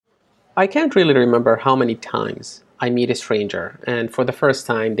I can't really remember how many times I meet a stranger and for the first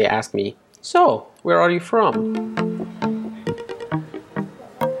time they ask me, "So, where are you from?"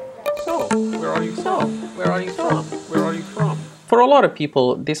 So, where are you from? Where are you from? Where are you from? For a lot of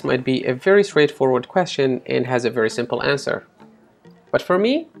people, this might be a very straightforward question and has a very simple answer. But for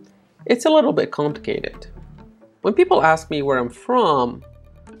me, it's a little bit complicated. When people ask me where I'm from,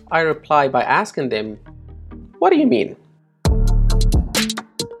 I reply by asking them, "What do you mean?"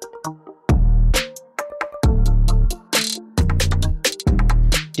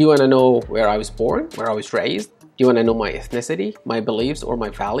 Do you want to know where I was born, where I was raised? Do you want to know my ethnicity, my beliefs, or my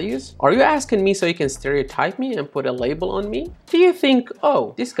values? Are you asking me so you can stereotype me and put a label on me? Do you think,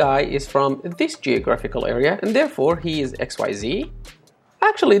 oh, this guy is from this geographical area and therefore he is XYZ?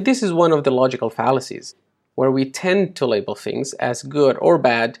 Actually, this is one of the logical fallacies, where we tend to label things as good or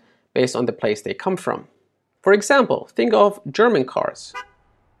bad based on the place they come from. For example, think of German cars,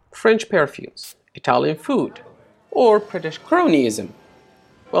 French perfumes, Italian food, or British cronyism.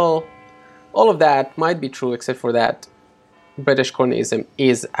 Well, all of that might be true except for that British cronyism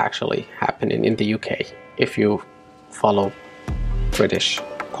is actually happening in the UK if you follow British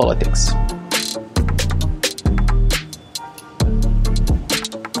politics.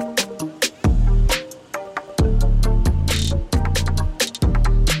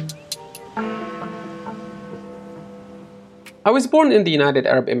 I was born in the United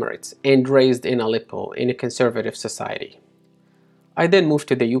Arab Emirates and raised in Aleppo in a conservative society. I then moved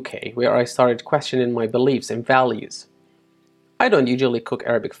to the UK, where I started questioning my beliefs and values. I don't usually cook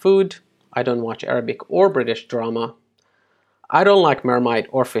Arabic food, I don't watch Arabic or British drama, I don't like Marmite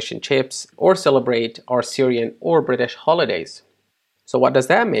or fish and chips, or celebrate our Syrian or British holidays. So what does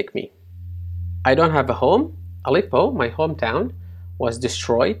that make me? I don't have a home. Aleppo, my hometown, was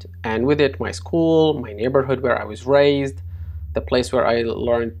destroyed, and with it my school, my neighborhood where I was raised, the place where I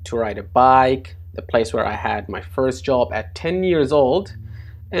learned to ride a bike, the place where I had my first job at 10 years old,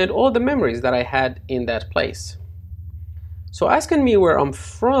 and all the memories that I had in that place. So asking me where I'm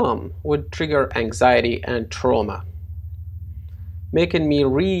from would trigger anxiety and trauma, making me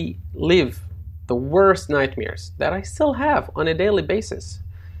relive the worst nightmares that I still have on a daily basis.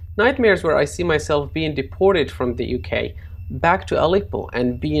 Nightmares where I see myself being deported from the UK back to Aleppo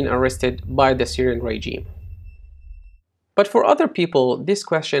and being arrested by the Syrian regime. But for other people, this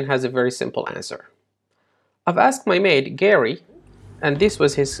question has a very simple answer. I've asked my mate, Gary, and this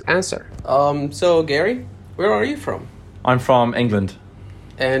was his answer. So Gary, where are you from? I'm from England.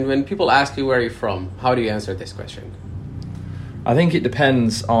 And when people ask you where you're from, how do you answer this question? I think it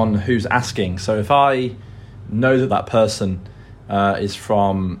depends on who's asking. So if I know that person is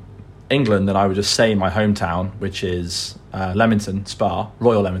from England, then I would just say my hometown, which is Leamington Spa,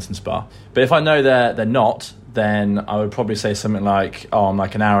 Royal Leamington Spa. But if I know they're not, then I would probably say something like, oh, I'm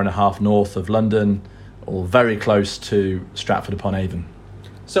like an hour and a half north of London or very close to Stratford-upon-Avon.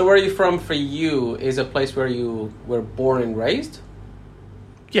 So where are you from for you is a place where you were born and raised?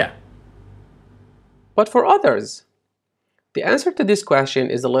 Yeah. But for others, the answer to this question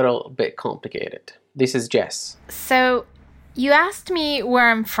is a little bit complicated. This is Jess. So you asked me where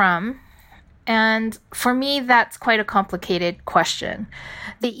I'm from, and for me, that's quite a complicated question.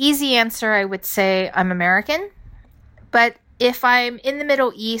 The easy answer, I would say I'm American. But if I'm in the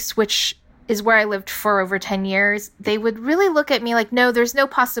Middle East, which is where I lived for over 10 years, they would really look at me like, no, there's no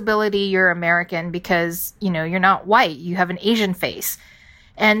possibility you're American because, you're not white. You have an Asian face.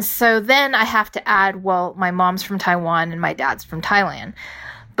 And so then I have to add, well, my mom's from Taiwan and my dad's from Thailand.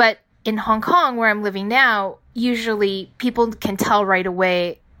 But in Hong Kong, where I'm living now, usually people can tell right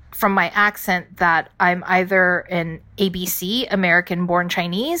away from my accent that I'm either an ABC, American-born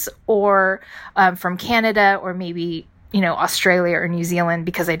Chinese, or from Canada, or maybe Australia or New Zealand,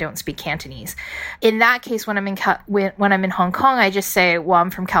 because I don't speak Cantonese. In that case, when I'm in Hong Kong, I just say, well, I'm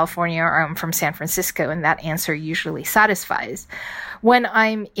from California or I'm from San Francisco, and that answer usually satisfies. When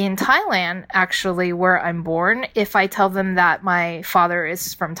I'm in Thailand, actually, where I'm born, if I tell them that my father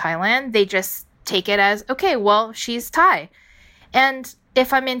is from Thailand, they just take it as, okay, well, she's Thai. And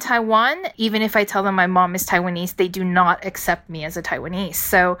if I'm in Taiwan, even if I tell them my mom is Taiwanese, they do not accept me as a Taiwanese.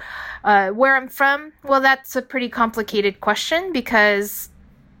 So where I'm from, well, that's a pretty complicated question because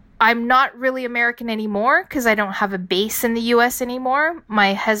I'm not really American anymore because I don't have a base in the U.S. anymore.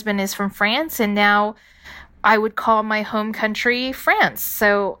 My husband is from France, and now I would call my home country France.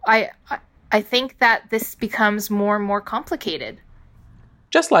 So I think that this becomes more and more complicated.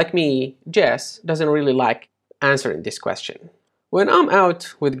 Just like me, Jess doesn't really like answering this question. When I'm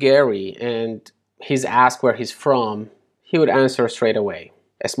out with Gary and he's asked where he's from, he would answer straight away.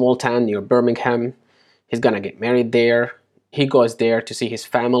 A small town near Birmingham. He's gonna get married there. He goes there to see his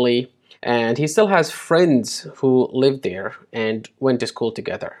family. And he still has friends who live there and went to school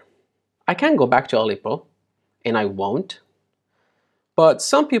together. I can't go back to Aleppo, and I won't. But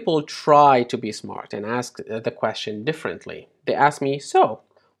some people try to be smart and ask the question differently. They ask me, so,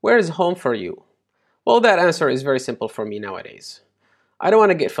 where is home for you? Well, that answer is very simple for me nowadays. I don't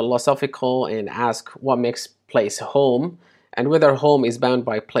want to get philosophical and ask what makes place home and whether home is bound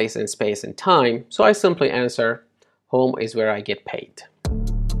by place and space and time, so I simply answer, home is where I get paid.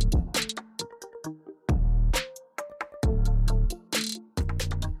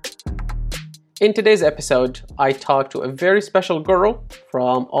 In today's episode, I talk to a very special girl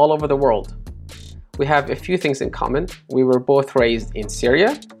from all over the world. We have a few things in common. We were both raised in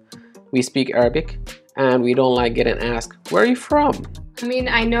Syria, we speak Arabic, and we don't like getting asked, where are you from? I mean,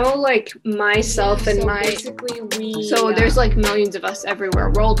 I know like myself and so there's like millions of us everywhere,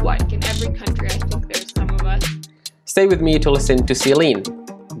 worldwide. In every country, I think there's some of us. Stay with me to listen to Celine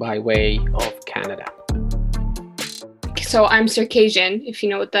by way of Canada. So I'm Circassian, if you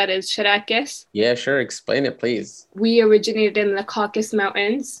know what that is. Should I guess? Yeah, sure. Explain it, please. We originated in the Caucasus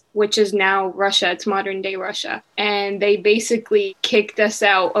Mountains, which is now Russia. It's modern day Russia. And they basically kicked us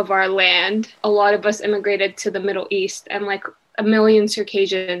out of our land. A lot of us immigrated to the Middle East, and like 1 million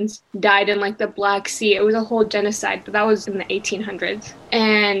Circassians died in like the Black Sea. It was a whole genocide, but that was in the 1800s.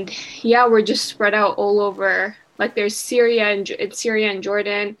 And yeah, we're just spread out all over. Like there's Syria and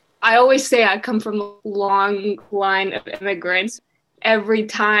Jordan. I always say I come from a long line of immigrants. Every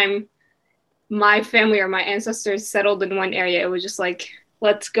time my family or my ancestors settled in one area, it was just like,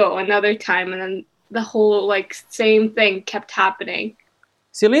 let's go another time. And then the whole like same thing kept happening.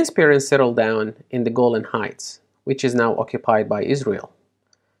 Celine's parents settled down in the Golan Heights, which is now occupied by Israel.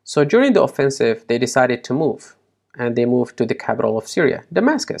 So during the offensive, they decided to move, and they moved to the capital of Syria,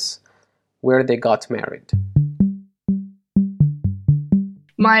 Damascus, where they got married.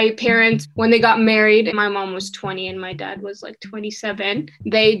 My parents, when they got married, my mom was 20 and my dad was like 27.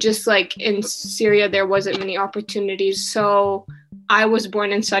 They just like in Syria, there wasn't many opportunities. So I was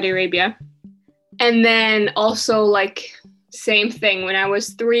born in Saudi Arabia. And then also like same thing. When I was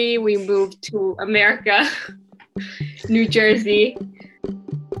 3, we moved to America, New Jersey.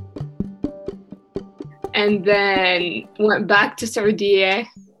 And then went back to Saudi.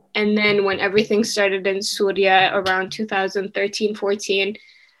 And then when everything started in Syria around 2013-14,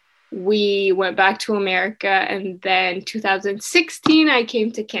 we went back to America. And then 2016, I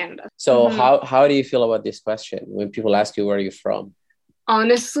came to Canada. So how do you feel about this question when people ask you where you're from?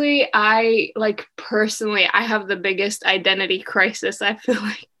 Honestly, I have the biggest identity crisis. I feel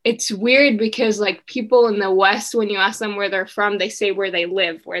like it's weird because like people in the West, when you ask them where they're from, they say where they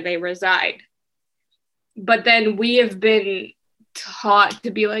live, where they reside. But then we have been taught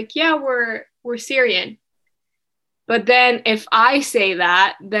to be like, yeah, we're Syrian. But then if I say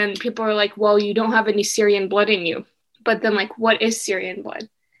that, then people are like, well, you don't have any Syrian blood in you. But then like, what is Syrian blood?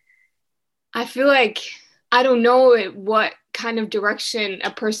 I feel like I don't know what kind of direction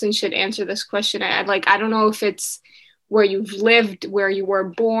a person should answer this question. I don't know if it's where you've lived, where you were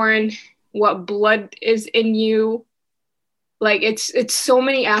born, what blood is in you. Like it's so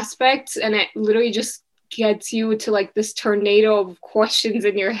many aspects, and it literally just gets you to like this tornado of questions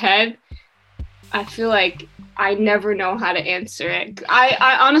in your head. I feel like I never know how to answer it.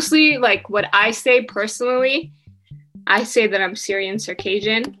 I honestly, like what I say personally, I say that I'm Syrian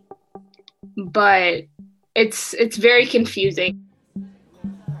Circassian, but it's very confusing.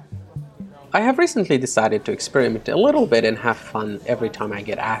 I have recently decided to experiment a little bit and have fun every time I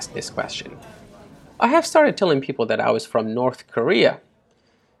get asked this question. I have started telling people that I was from North Korea.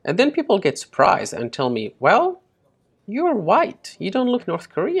 And then people get surprised and tell me, well, you're white. You don't look North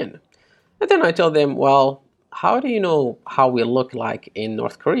Korean. And then I tell them, well, how do you know how we look like in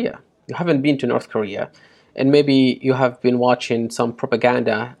North Korea? You haven't been to North Korea. And maybe you have been watching some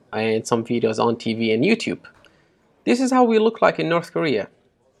propaganda and some videos on TV and YouTube. This is how we look like in North Korea.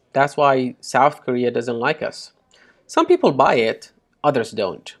 That's why South Korea doesn't like us. Some people buy it, others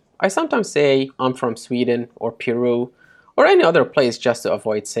don't. I sometimes say I'm from Sweden or Peru or any other place just to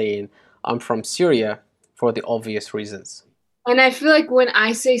avoid saying I'm from Syria for the obvious reasons. And I feel like when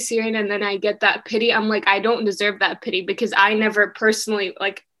I say Syrian and then I get that pity, I'm like, I don't deserve that pity because I never personally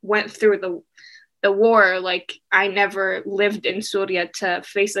like went through the war. Like I never lived in Syria to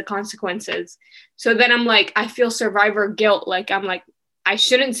face the consequences. So then I'm like, I feel survivor guilt. Like I'm like, I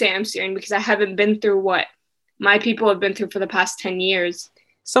shouldn't say I'm Syrian because I haven't been through what my people have been through for the past 10 years.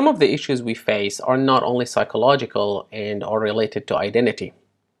 Some of the issues we face are not only psychological and are related to identity.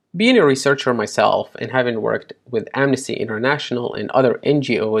 Being a researcher myself and having worked with Amnesty International and other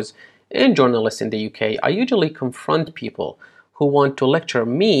NGOs and journalists in the UK, I usually confront people who want to lecture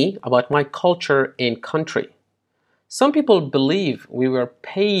me about my culture and country. Some people believe we were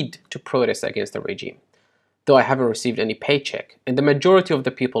paid to protest against the regime, though I haven't received any paycheck, and the majority of the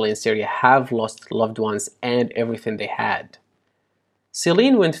people in Syria have lost loved ones and everything they had.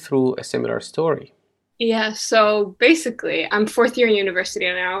 Celine went through a similar story. Yeah, so basically, I'm fourth year in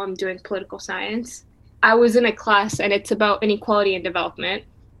university now. I'm doing political science. I was in a class and it's about inequality and development.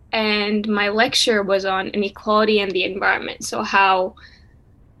 And my lecture was on inequality and the environment. So how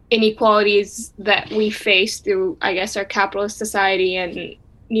inequalities that we face through, I guess, our capitalist society and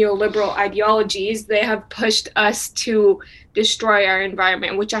neoliberal ideologies, they have pushed us to destroy our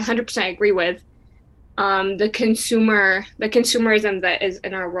environment, which I 100% agree with. The consumerism that is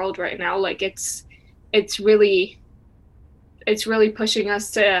in our world right now, like it's really pushing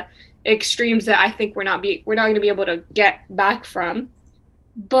us to extremes that I think we're not going to be able to get back from.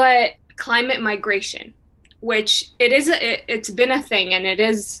 But climate migration, which it's been a thing, and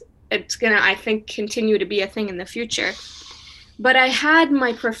it's gonna, I think, continue to be a thing in the future. But I had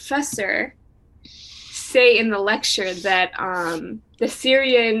my professor say in the lecture that the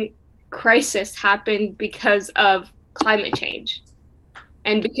Syrian crisis happened because of climate change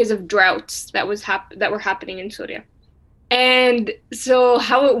and because of droughts that were happening in Syria. And so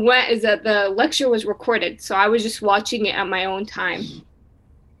how it went is that the lecture was recorded, so I was just watching it at my own time.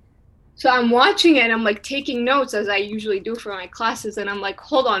 So I'm watching it and I'm like taking notes, as I usually do for my classes, and I'm like,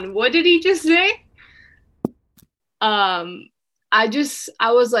 hold on, what did he just say?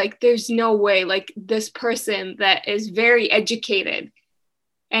 I was like, there's no way, like, this person that is very educated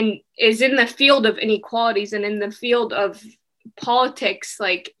and is in the field of inequalities and in the field of politics,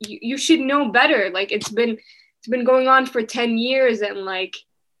 like, you should know better. Like, it's been going on for 10 years and like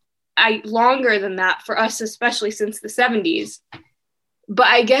longer than that for us, especially since the 70s. But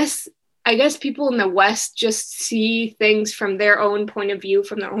I guess people in the West just see things from their own point of view,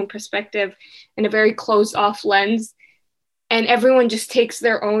 from their own perspective, in a very closed off lens. And everyone just takes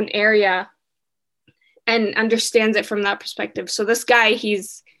their own area and understands it from that perspective. So this guy,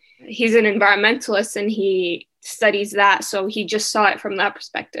 he's an environmentalist and he studies that. So he just saw it from that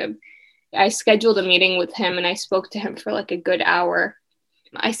perspective. I scheduled a meeting with him and I spoke to him for like a good hour.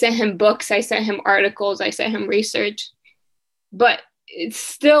 I sent him books, I sent him articles, I sent him research. But it's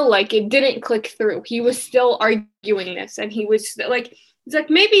still like it didn't click through. He was still arguing this, and he was like, it's like,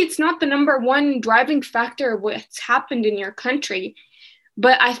 maybe it's not the number one driving factor of what's happened in your country,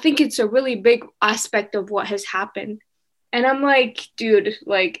 but I think it's a really big aspect of what has happened. And I'm like, dude,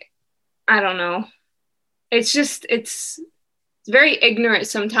 like, I don't know. It's very ignorant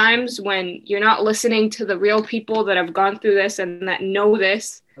sometimes when you're not listening to the real people that have gone through this and that know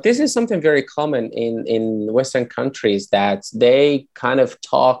this. This is something very common in Western countries, that they kind of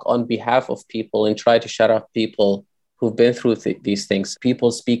talk on behalf of people and try to shut up people who've been through these things. People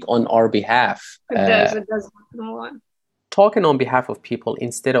speak on our behalf. It does happen a lot. Talking on behalf of people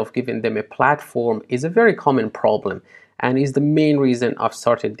instead of giving them a platform is a very common problem and is the main reason I've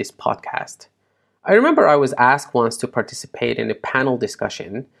started this podcast. I remember I was asked once to participate in a panel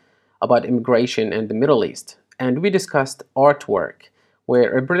discussion about immigration and the Middle East, and we discussed artwork,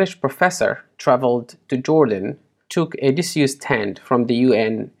 where a British professor traveled to Jordan, took a disused tent from the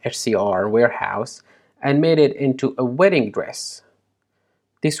UNHCR warehouse, and made it into a wedding dress.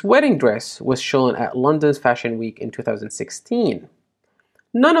 This wedding dress was shown at London's Fashion Week in 2016.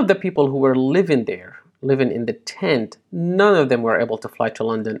 None of the people who were living in the tent, none of them were able to fly to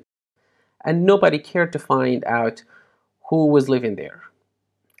London, and nobody cared to find out who was living there.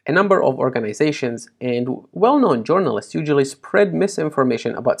 A number of organizations and well-known journalists usually spread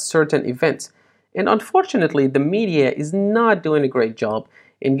misinformation about certain events, and unfortunately the media is not doing a great job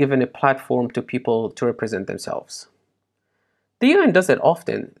in giving a platform to people to represent themselves. The UN does it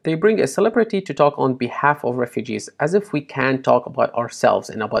often. They bring a celebrity to talk on behalf of refugees as if we can talk about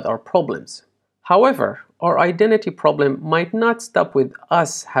ourselves and about our problems. However, our identity problem might not stop with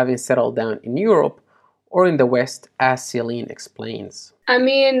us having settled down in Europe or in the West, as Celine explains. I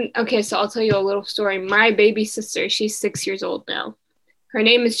mean, okay, so I'll tell you a little story. My baby sister, she's 6 years old now. Her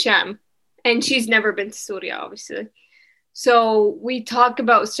name is Sham, and she's never been to Syria, obviously. So we talk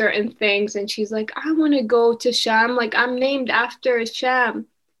about certain things, and she's like, I want to go to Sham. Like, I'm named after Sham.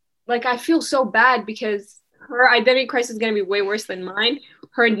 Like, I feel so bad because her identity crisis is going to be way worse than mine.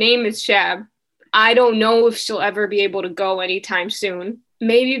 Her name is Sham. I don't know if she'll ever be able to go anytime soon.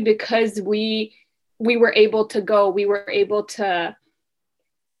 Maybe because we were able to go, we were able to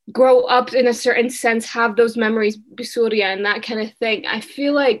grow up in a certain sense, have those memories, Syria and that kind of thing. I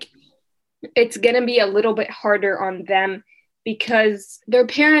feel like it's going to be a little bit harder on them because their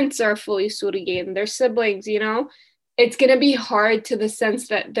parents are fully Syrian, their siblings, you know? it's going to be hard to the sense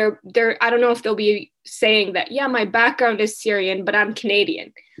that they're I don't know if they'll be saying that, yeah, my background is Syrian, but I'm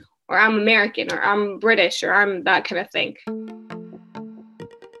Canadian, or I'm American, or I'm British, or I'm that kind of thing.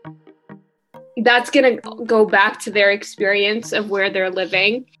 That's going to go back to their experience of where they're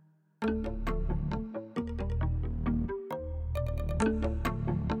living.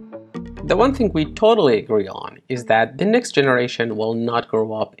 The one thing we totally agree on is that the next generation will not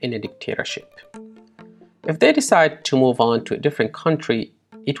grow up in a dictatorship. If they decide to move on to a different country,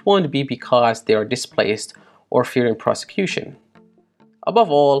 it won't be because they are displaced or fearing prosecution.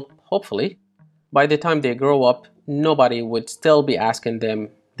 Above all, hopefully, by the time they grow up, nobody would still be asking them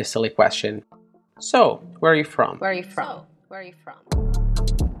the silly question, so, where are you from? Where are you from? Where are you from?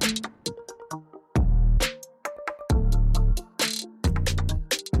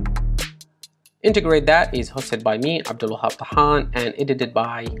 Integrate That is hosted by me, Abdul Wahab Tahan, and edited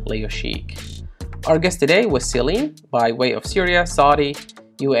by Leo Sheikh. Our guest today was Celine, by way of Syria, Saudi,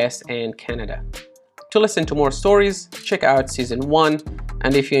 US, and Canada. To listen to more stories, check out Season 1,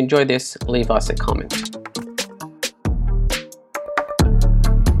 and if you enjoy this, leave us a comment.